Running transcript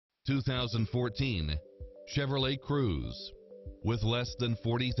2014 Chevrolet Cruze. With less than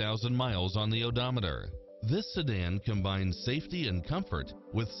 40,000 miles on the odometer, this sedan combines safety and comfort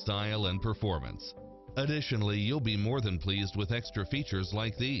with style and performance. Additionally, you'll be more than pleased with extra features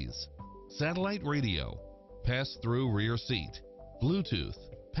like these: satellite radio, pass-through rear seat, Bluetooth,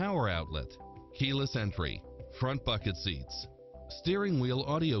 power outlet, keyless entry, front bucket seats, steering wheel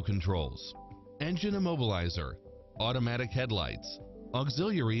audio controls, engine immobilizer, automatic headlights,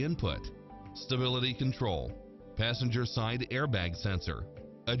 auxiliary input, stability control, passenger side airbag sensor,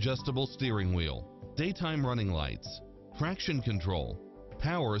 adjustable steering wheel, daytime running lights, traction control,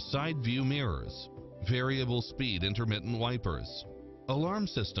 power side view mirrors, variable speed intermittent wipers, alarm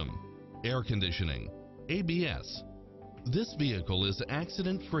system, air conditioning, ABS. This vehicle is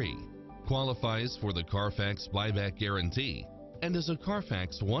accident-free, qualifies for the Carfax buyback guarantee, and is a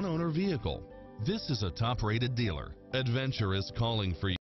Carfax one-owner vehicle. This is a top-rated dealer. Adventure is calling for you.